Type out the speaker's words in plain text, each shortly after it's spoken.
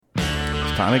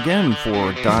Time again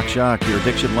for Doc Jacques, your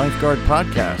Addiction Lifeguard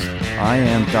podcast. I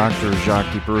am Dr.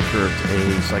 Jacques de Burkert,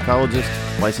 a psychologist,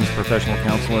 licensed professional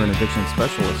counselor, and addiction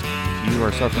specialist. If you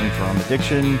are suffering from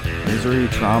addiction, misery,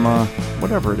 trauma,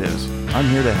 whatever it is, I'm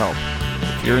here to help.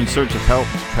 If you're in search of help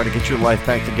to try to get your life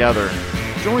back together,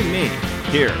 join me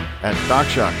here at Doc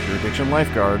Jacques, your Addiction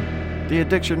Lifeguard, the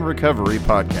Addiction Recovery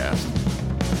Podcast.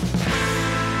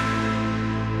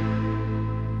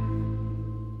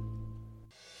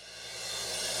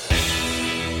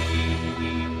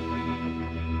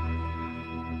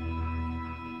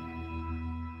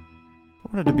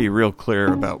 I wanted to be real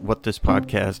clear about what this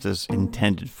podcast is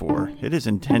intended for. It is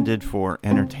intended for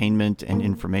entertainment and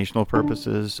informational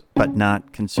purposes, but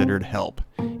not considered help.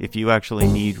 If you actually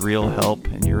need real help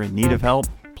and you're in need of help,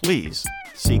 please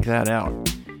seek that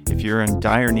out. If you're in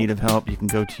dire need of help, you can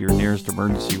go to your nearest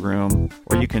emergency room,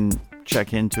 or you can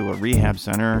check into a rehab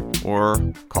center or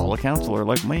call a counselor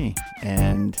like me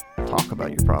and talk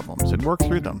about your problems and work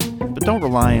through them. But don't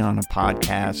rely on a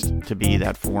podcast to be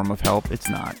that form of help. It's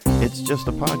not. It's just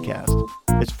a podcast.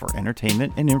 It's for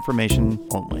entertainment and information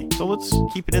only. So let's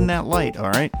keep it in that light,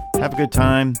 all right? Have a good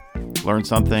time, learn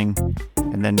something,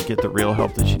 and then get the real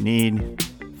help that you need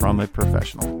from a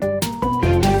professional.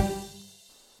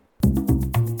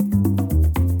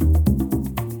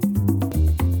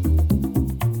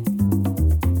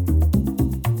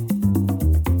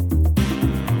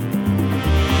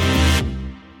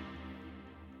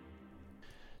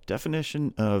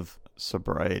 Definition of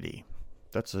sobriety.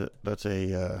 It's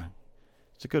a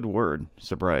good word,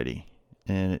 sobriety,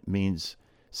 and it means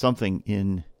something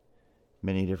in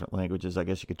many different languages. I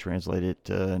guess you could translate it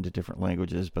into different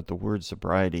languages, but the word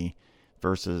sobriety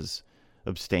versus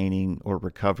abstaining or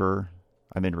recover.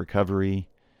 I'm in recovery,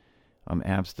 I'm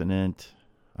abstinent,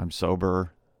 I'm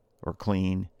sober or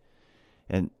clean.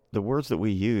 And the words that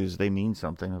we use, they mean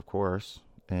something, of course.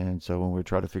 And so when we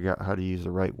try to figure out how to use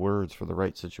the right words for the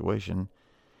right situation,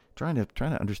 trying to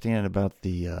understand about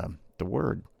the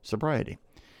word sobriety,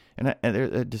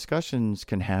 and discussions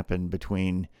can happen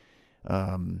between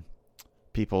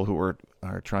people who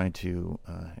are trying to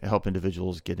help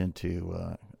individuals get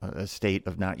into a state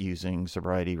of not using,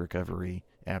 sobriety, recovery,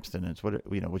 abstinence,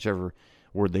 whichever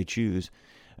word they choose,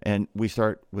 and we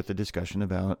start with the discussion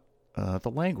about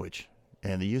the language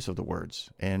and the use of the words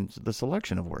and the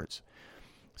selection of words.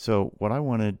 So what I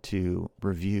wanted to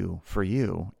review for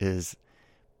you is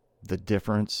the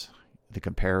difference, the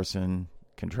comparison,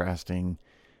 contrasting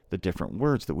the different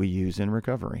words that we use in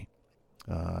recovery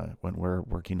when we're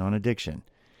working on addiction.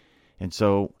 And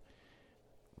so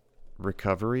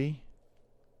recovery,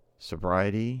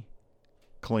 sobriety,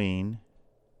 clean,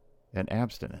 and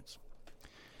abstinence.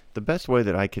 The best way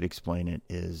that I could explain it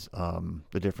is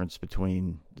the difference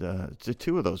between the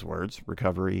two of those words,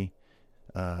 recovery,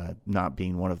 not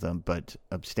being one of them, but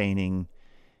abstaining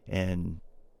and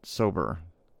sober.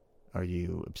 Are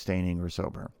you abstaining or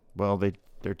sober? Well,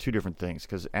 they're two different things,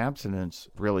 because abstinence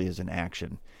really is an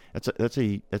action. That's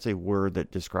a word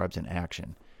that describes an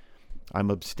action. I'm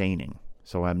abstaining,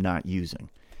 so I'm not using.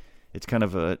 It's kind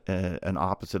of an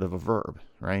opposite of a verb,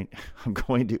 right? I'm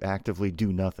going to actively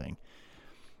do nothing.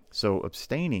 So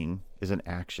abstaining is an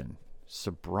action.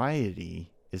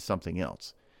 Sobriety is something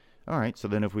else. All right, so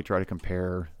then if we try to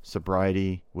compare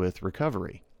sobriety with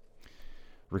recovery,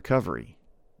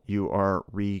 you are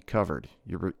recovered.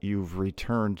 You've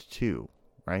returned to,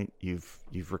 right?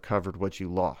 You've recovered what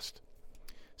you lost.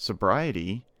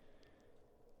 Sobriety,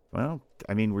 well,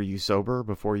 I mean, were you sober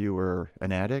before you were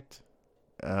an addict?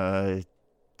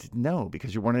 No,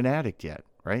 because you weren't an addict yet,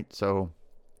 right? So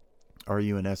are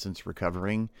you in essence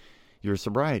recovering your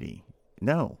sobriety?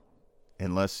 No,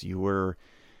 unless you were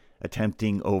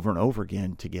attempting over and over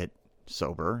again to get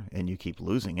sober and you keep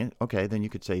losing it, okay, then you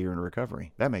could say you're in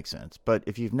recovery. That makes sense. But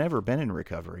if you've never been in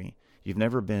recovery, you've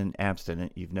never been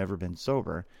abstinent, you've never been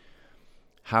sober,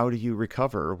 how do you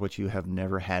recover what you have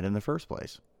never had in the first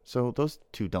place? So those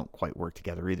two don't quite work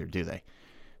together either, do they?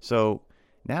 So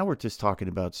now we're just talking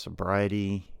about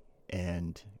sobriety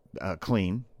and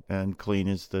clean. And clean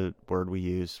is the word we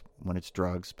use when it's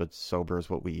drugs, but sober is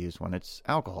what we use when it's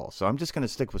alcohol. So I'm just going to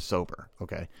stick with sober,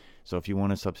 okay? So if you want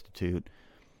to substitute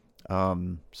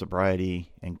sobriety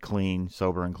and clean,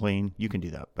 sober and clean, you can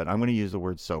do that. But I'm going to use the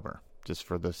word sober just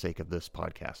for the sake of this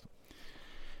podcast.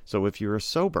 So if you're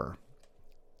sober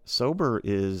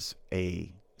is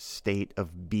a state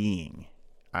of being.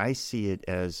 I see it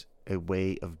as a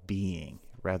way of being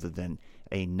rather than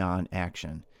a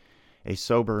non-action. A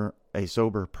sober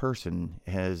person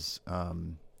has,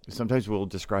 sometimes we'll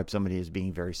describe somebody as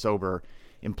being very sober,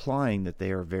 implying that they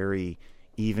are very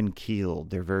even-keeled,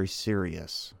 they're very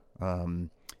serious.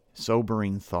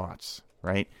 sobering thoughts,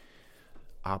 right?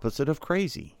 Opposite of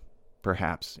crazy,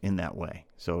 perhaps, in that way.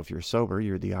 So if you're sober,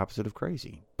 you're the opposite of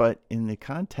crazy. But in the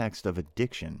context of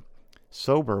addiction,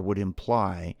 sober would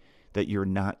imply that you're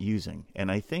not using.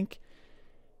 And I think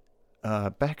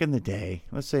back in the day,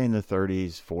 let's say in the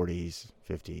 30s, 40s,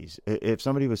 50s, if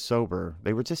somebody was sober,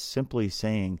 they were just simply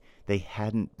saying they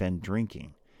hadn't been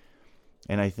drinking.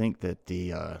 And I think that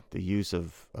the use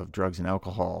of drugs and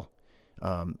alcohol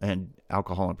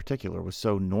in particular, was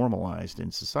so normalized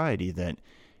in society that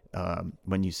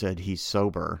when you said he's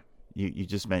sober, you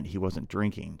just meant he wasn't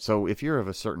drinking. So if you're of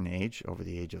a certain age, over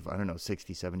the age of,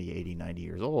 60, 70, 80, 90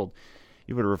 years old,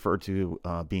 you would refer to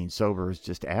being sober as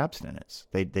just abstinence.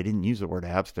 They didn't use the word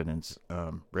abstinence,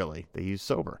 really. They used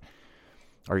sober.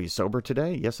 Are you sober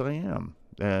today? Yes, I am,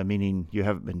 meaning you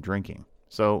haven't been drinking.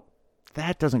 So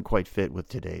that doesn't quite fit with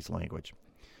today's language.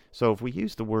 So if we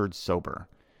use the word sober,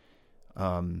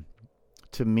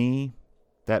 to me,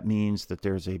 that means that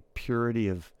there's a purity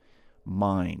of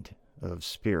mind, of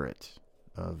spirit,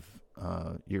 of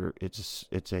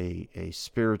it's a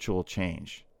spiritual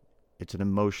change. It's an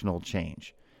emotional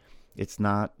change. It's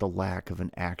not the lack of an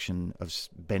action of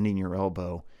bending your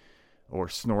elbow or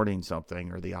snorting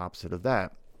something or the opposite of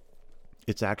that.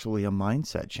 It's actually a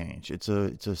mindset change. It's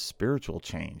a spiritual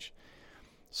change.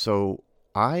 So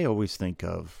I always think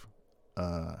of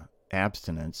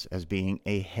abstinence as being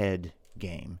a head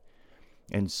game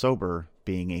and sober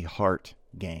being a heart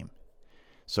game.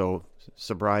 So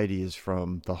sobriety is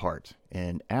from the heart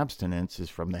and abstinence is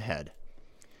from the head.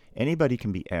 Anybody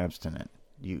can be abstinent.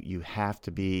 You have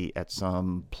to be at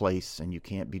some place and you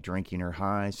can't be drinking or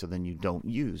high, so then you don't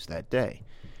use that day.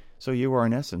 So you are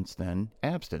in essence then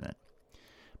abstinent.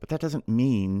 But that doesn't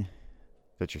mean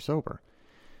that you're sober.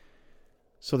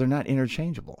 So they're not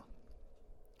interchangeable.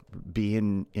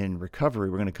 Being in recovery,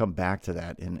 we're going to come back to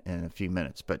that in a few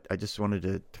minutes, but I just wanted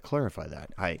to clarify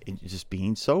that. Just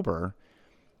being sober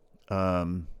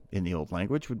in the old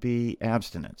language would be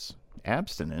abstinence.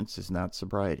 Abstinence is not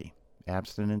sobriety.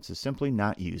 Abstinence is simply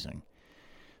not using.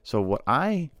 So what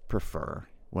I prefer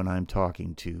when I'm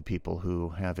talking to people who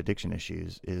have addiction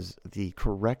issues is the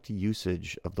correct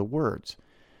usage of the words.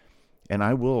 And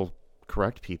I will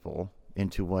correct people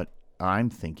into what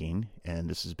I'm thinking, and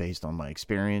this is based on my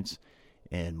experience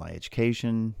and my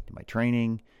education, my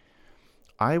training.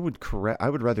 I would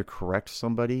rather correct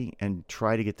somebody and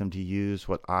try to get them to use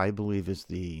what I believe is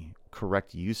the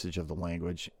correct usage of the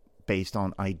language based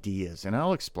on ideas. And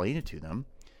I'll explain it to them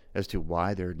as to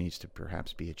why there needs to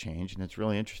perhaps be a change. And it's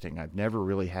really interesting. I've never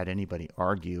really had anybody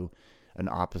argue an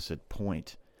opposite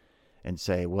point and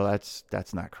say, well,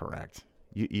 that's not correct.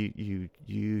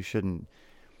 You shouldn't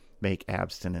make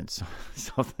abstinence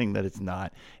something that it's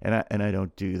not, and I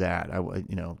don't do that.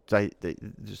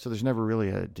 So there's never really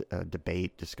a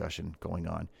debate discussion going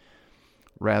on.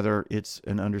 Rather, it's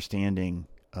an understanding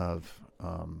of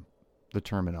the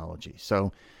terminology.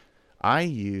 So I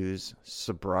use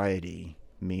sobriety,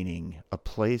 meaning a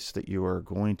place that you are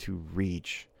going to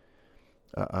reach,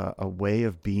 a way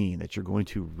of being that you're going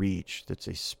to reach. That's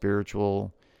a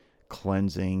spiritual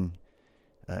cleansing.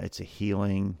 It's a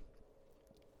healing.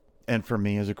 And for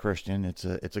me as a Christian, it's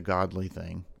a godly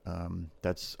thing.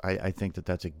 I think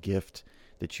that's a gift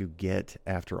that you get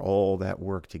after all that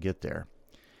work to get there.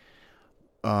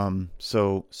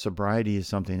 So sobriety is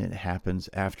something that happens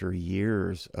after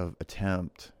years of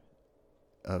attempt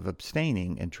of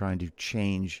abstaining and trying to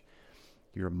change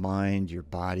your mind, your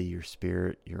body, your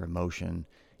spirit, your emotion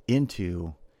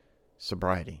into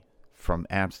sobriety, from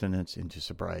abstinence into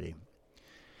sobriety.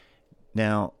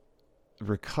 Now,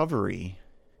 recovery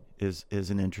is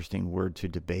an interesting word to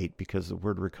debate, because the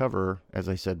word recover, as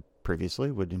I said previously,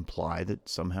 would imply that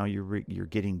somehow you're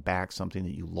getting back something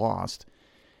that you lost.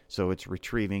 So it's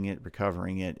retrieving it,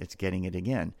 recovering it, it's getting it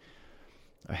again.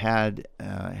 I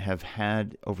have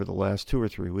had over the last 2 or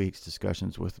 3 weeks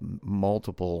discussions with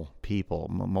multiple people,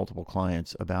 multiple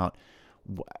clients about.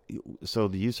 So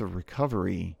the use of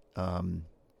recovery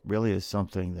really is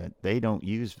something that they don't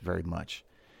use very much.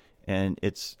 And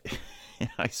it's,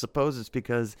 I suppose it's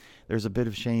because there's a bit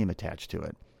of shame attached to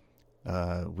it.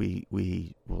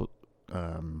 We will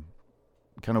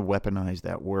kind of weaponize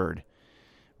that word,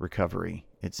 recovery.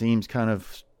 It seems kind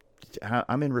of,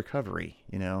 I'm in recovery,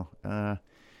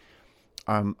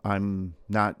 I'm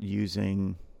not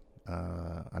using,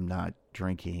 I'm not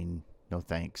drinking, no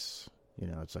thanks.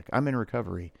 It's like, I'm in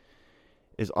recovery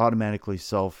is automatically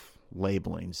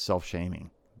self-labeling,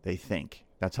 self-shaming. They think.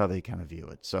 That's how they kind of view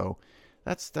it. So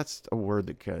that's a word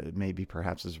that maybe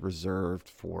perhaps is reserved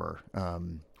for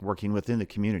working within the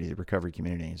community, the recovery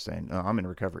community, and saying, oh, I'm in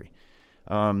recovery.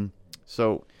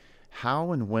 So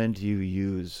How and when do you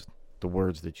use the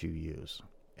words that you use?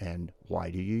 And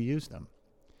why do you use them?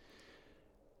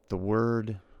 The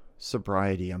word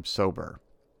sobriety, I'm sober,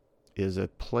 is a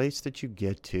place that you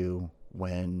get to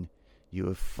when you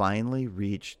have finally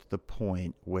reached the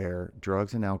point where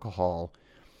drugs and alcohol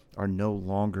are no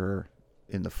longer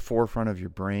in the forefront of your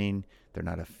brain. They're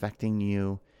not affecting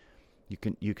you.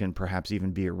 You can perhaps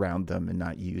even be around them and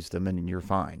not use them, and you're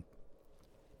fine.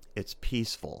 It's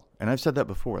peaceful. And I've said that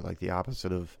before, like the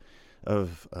opposite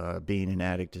of being an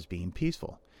addict is being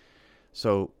peaceful.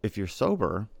 So if you're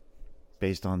sober,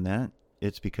 based on that,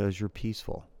 it's because you're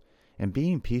peaceful. And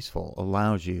being peaceful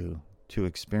allows you to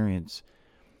experience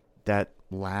that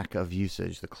lack of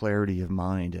usage, the clarity of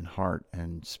mind and heart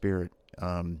and spirit,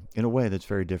 in a way that's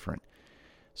very different.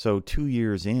 So 2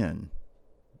 years in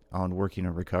on working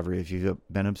on recovery, if you've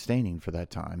been abstaining for that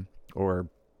time, or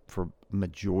for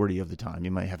majority of the time,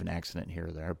 you might have an accident here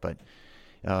or there, but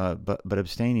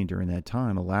abstaining during that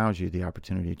time allows you the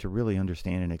opportunity to really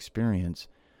understand and experience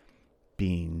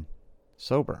being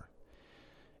sober.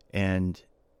 And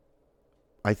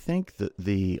I think that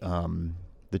the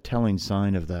telling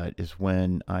sign of that is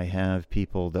when I have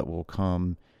people that will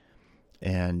come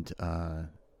and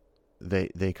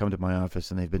they come to my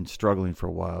office and they've been struggling for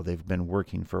a while. They've been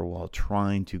working for a while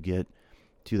trying to get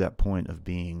to that point of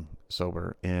being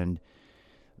sober, and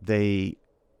they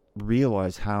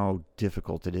realize how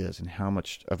difficult it is and how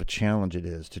much of a challenge it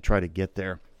is to try to get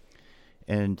there.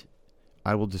 And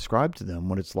I will describe to them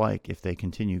what it's like if they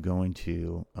continue going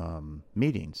to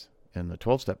meetings. In the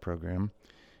 12-step program,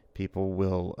 people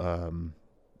will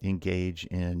engage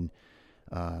in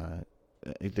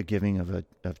the giving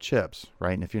of chips,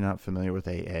 right? And if you're not familiar with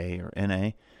AA or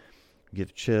NA,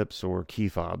 give chips or key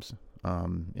fobs.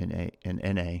 In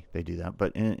NA, they do that.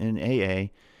 But in AA,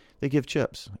 they give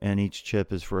chips, and each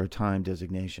chip is for a time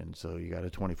designation. So you got a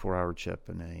 24-hour chip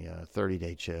and a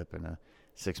 30-day chip and a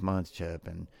 6-month chip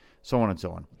and so on and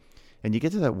so on. And you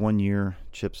get to that 1-year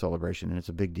chip celebration, and it's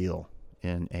a big deal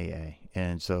in AA.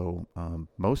 And so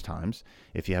most times,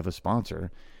 if you have a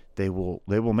sponsor, they will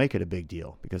make it a big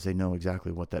deal because they know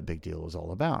exactly what that big deal is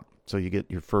all about. So you get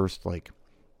your first like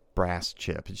brass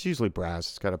chip. It's usually brass.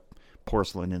 It's got a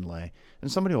porcelain inlay,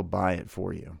 and somebody will buy it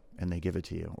for you and they give it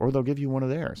to you, or they'll give you one of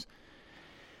theirs.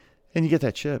 And you get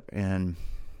that chip, and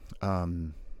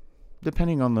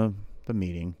depending on the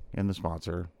meeting and the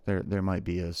sponsor, there might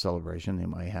be a celebration. They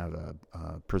might have a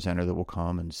presenter that will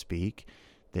come and speak.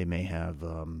 They may have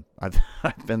I've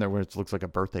been there where it looks like a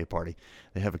birthday party.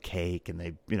 They have a cake and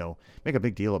they make a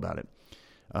big deal about it.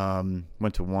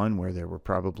 Went to one where there were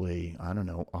probably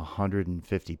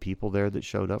 150 people there that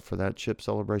showed up for that chip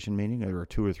celebration meeting. There were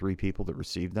 2 or 3 people that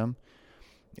received them,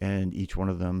 and each one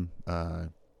of them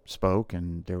spoke,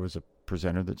 and there was a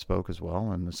presenter that spoke as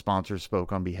well, and the sponsor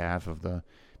spoke on behalf of the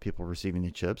people receiving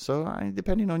the chips. So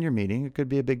depending on your meeting, it could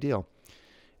be a big deal.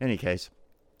 In any case,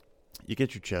 you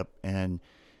get your chip, and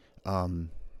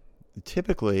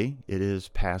typically it is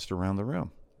passed around the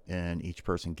room, and each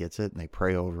person gets it, and they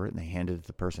pray over it, and they hand it to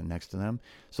the person next to them,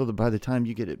 so that by the time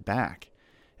you get it back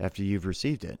after you've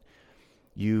received it,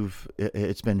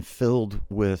 it's been filled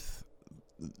with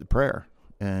prayer,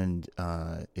 and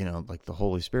like the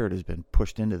Holy Spirit has been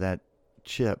pushed into that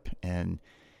chip, and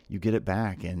you get it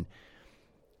back, and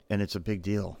it's a big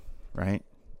deal, right?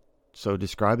 So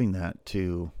describing that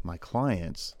to my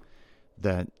clients,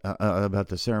 that about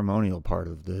the ceremonial part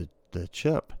of the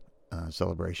chip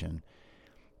celebration,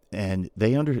 and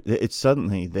it's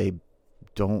funny,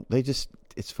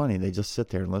 they just sit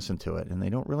there and listen to it, and they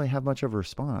don't really have much of a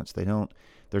response.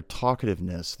 Their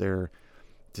talkativeness, their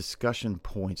discussion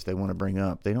points they want to bring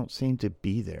up, they don't seem to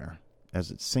be there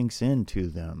as it sinks into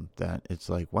them, that it's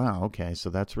like, wow, okay, so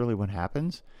that's really what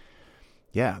happens?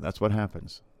 Yeah, that's what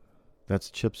happens. That's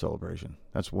chip celebration.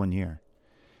 That's 1 year.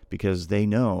 Because they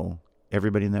know,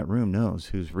 everybody in that room knows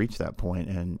who's reached that point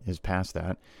and is past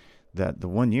that the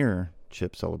 1 year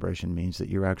chip celebration means that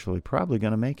you're actually probably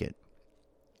going to make it.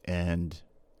 And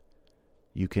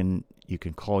you can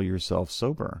call yourself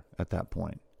sober at that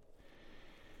point.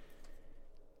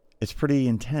 It's pretty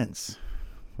intense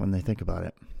when they think about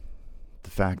it. The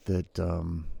fact that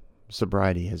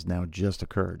sobriety has now just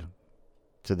occurred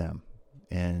to them,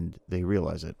 and they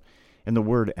realize it. And the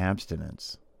word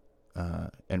abstinence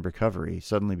and recovery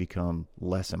suddenly become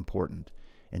less important,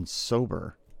 and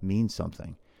sober means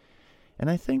something. And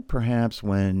I think perhaps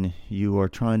when you are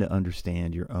trying to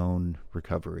understand your own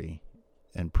recovery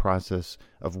and process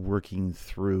of working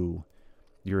through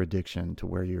your addiction to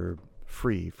where you're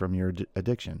free from your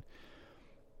addiction,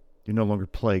 you're no longer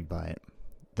plagued by it.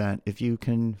 That if you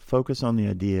can focus on the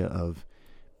idea of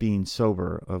being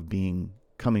sober, of being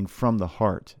coming from the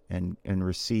heart and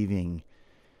receiving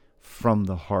from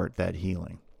the heart that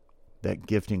healing, that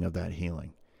gifting of that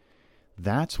healing,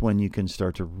 that's when you can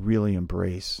start to really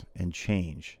embrace and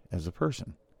change as a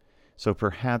person. So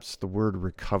perhaps the word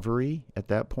recovery at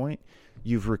that point,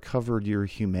 you've recovered your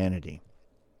humanity.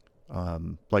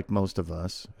 Like most of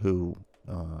us who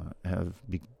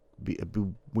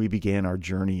we began our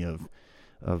journey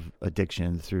of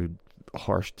addiction through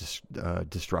harsh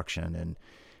destruction and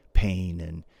pain,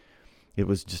 and it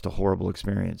was just a horrible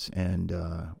experience. And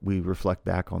we reflect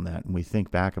back on that, and we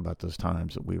think back about those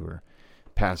times that we were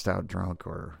passed out drunk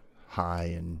or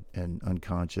high and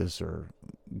unconscious, or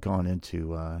gone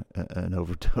into an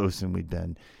overdose, and we'd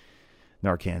been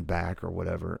Narcan back or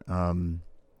whatever.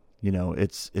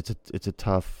 It's a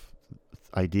tough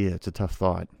idea. It's a tough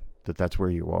thought that that's where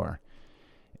you are,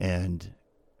 and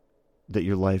that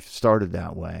your life started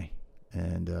that way.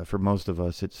 And for most of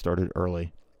us, it started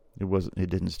early. It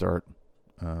didn't start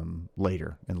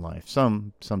later in life.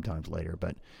 Sometimes later,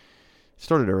 but it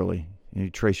started early. You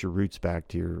trace your roots back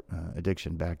to your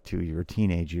addiction, back to your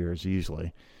teenage years,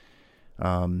 usually.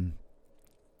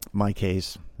 My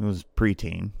case, it was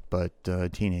preteen, but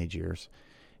teenage years.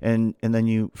 And then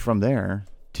you, from there,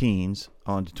 teens,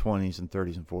 on to 20s and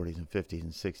 30s and 40s and 50s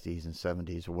and 60s and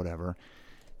 70s or whatever,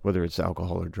 whether it's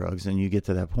alcohol or drugs, and you get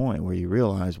to that point where you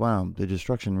realize, wow, the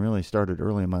destruction really started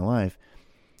early in my life.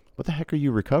 What the heck are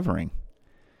you recovering?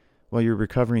 Well, you're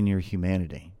recovering your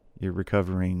humanity. You're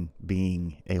recovering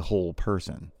being a whole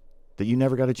person that you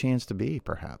never got a chance to be,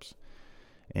 perhaps.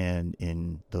 And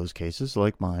in those cases,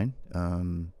 like mine,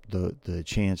 the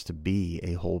chance to be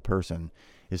a whole person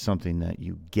is something that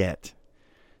you get.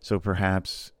 So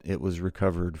perhaps it was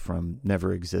recovered from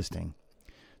never existing.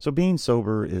 So being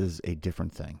sober is a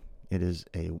different thing. It is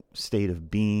a state of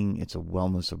being. It's a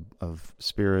wellness of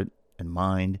spirit and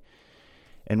mind.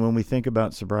 And when we think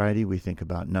about sobriety, we think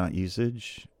about not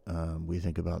usage. We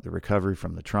think about the recovery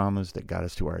from the traumas that got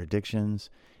us to our addictions.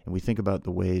 And we think about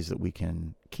the ways that we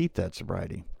can keep that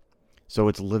sobriety. So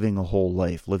it's living a whole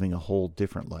life, living a whole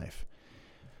different life.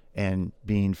 And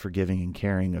being forgiving and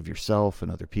caring of yourself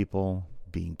and other people,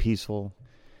 being peaceful.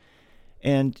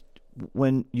 And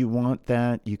when you want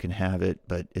that, you can have it,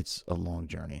 but it's a long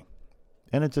journey.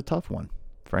 And it's a tough one,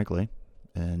 frankly.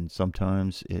 And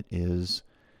sometimes it is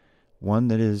one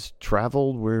that is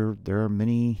traveled where there are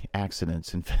many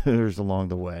accidents and failures along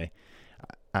the way.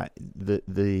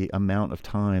 The amount of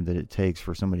time that it takes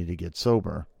for somebody to get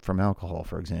sober from alcohol,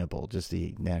 for example, just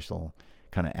the national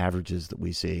kind of averages that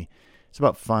we see, it's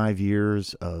about 5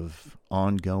 years of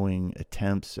ongoing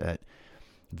attempts at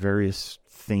various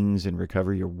things in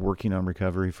recovery. You're working on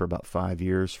recovery for about 5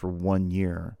 years for 1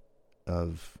 year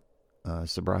of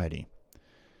sobriety.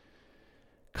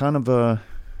 Kind of a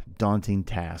daunting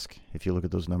task if you look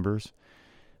at those numbers.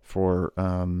 For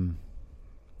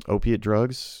opiate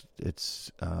drugs,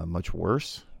 it's much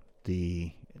worse.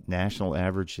 The national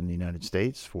average in the United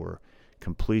States for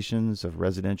completions of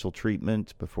residential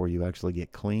treatment before you actually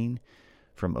get clean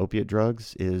from opiate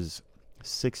drugs is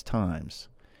 6 times.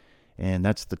 And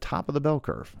that's the top of the bell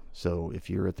curve. So if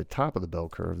you're at the top of the bell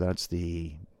curve, that's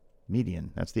the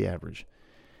median, that's the average.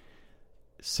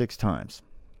 6 times.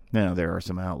 Now, there are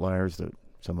some outliers that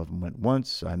some of them went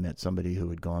once. I met somebody who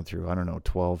had gone through,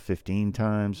 12, 15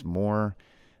 times more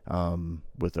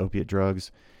with opiate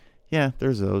drugs. Yeah,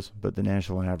 there's those, but the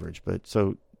national average. But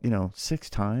so, 6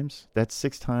 times, that's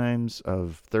 6 times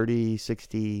of 30,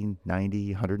 60,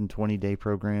 90, 120-day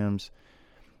programs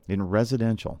in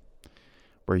residential,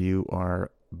 where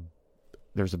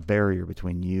there's a barrier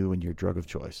between you and your drug of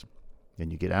choice.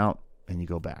 And you get out and you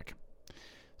go back.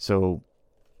 So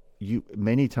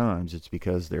many times it's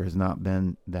because there has not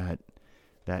been that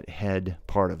head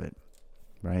part of it,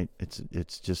 right?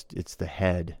 It's the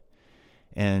head.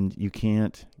 And you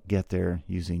can't get there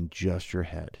using just your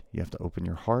head. You have to open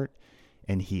your heart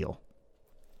and heal.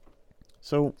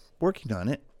 So working on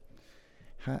it,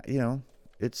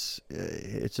 it's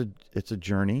a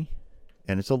journey,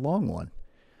 and it's a long one,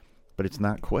 but it's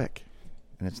not quick,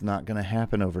 and it's not going to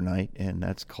happen overnight. And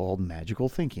that's called magical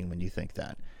thinking when you think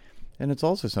that. And it's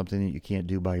also something that you can't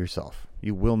do by yourself.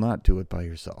 You will not do it by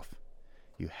yourself.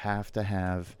 You have to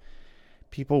have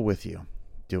people with you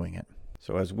doing it.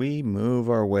 So as we move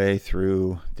our way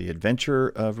through the adventure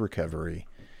of recovery,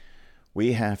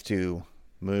 we have to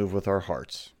move with our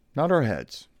hearts, not our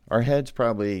heads. Our heads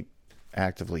probably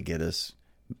actively get us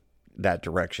that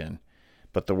direction,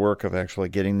 but the work of actually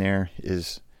getting there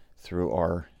is through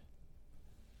our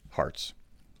hearts.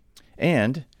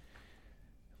 And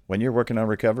when you're working on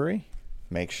recovery,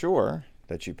 make sure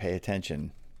that you pay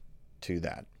attention to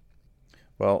that.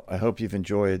 Well, I hope you've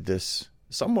enjoyed this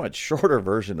somewhat shorter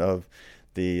version of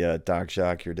the Doc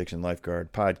Jacques, Your Addiction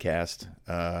Lifeguard podcast.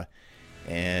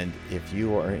 And if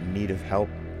you are in need of help,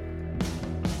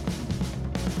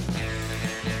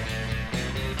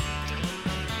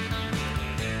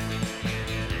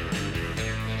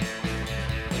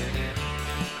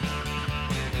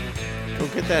 go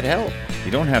get that help.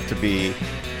 You don't have to be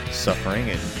suffering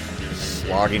and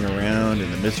slogging around in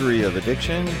the misery of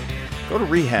addiction. Go to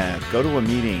rehab, go to a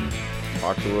meeting,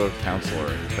 talk to a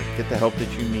counselor, but get the help that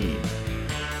you need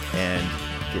and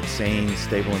get sane,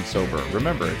 stable, and sober.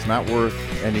 Remember, it's not worth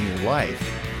ending your life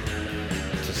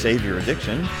to save your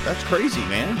addiction. That's crazy,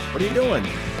 man. What are you doing?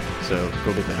 So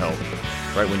go get the help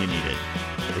right when you need it.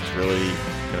 It's really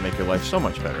going to make your life so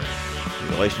much better.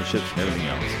 Your relationships and everything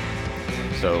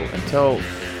else. So until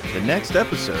the next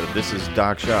episode, this is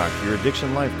Doc Jacques, your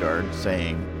addiction lifeguard,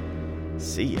 saying,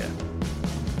 see ya.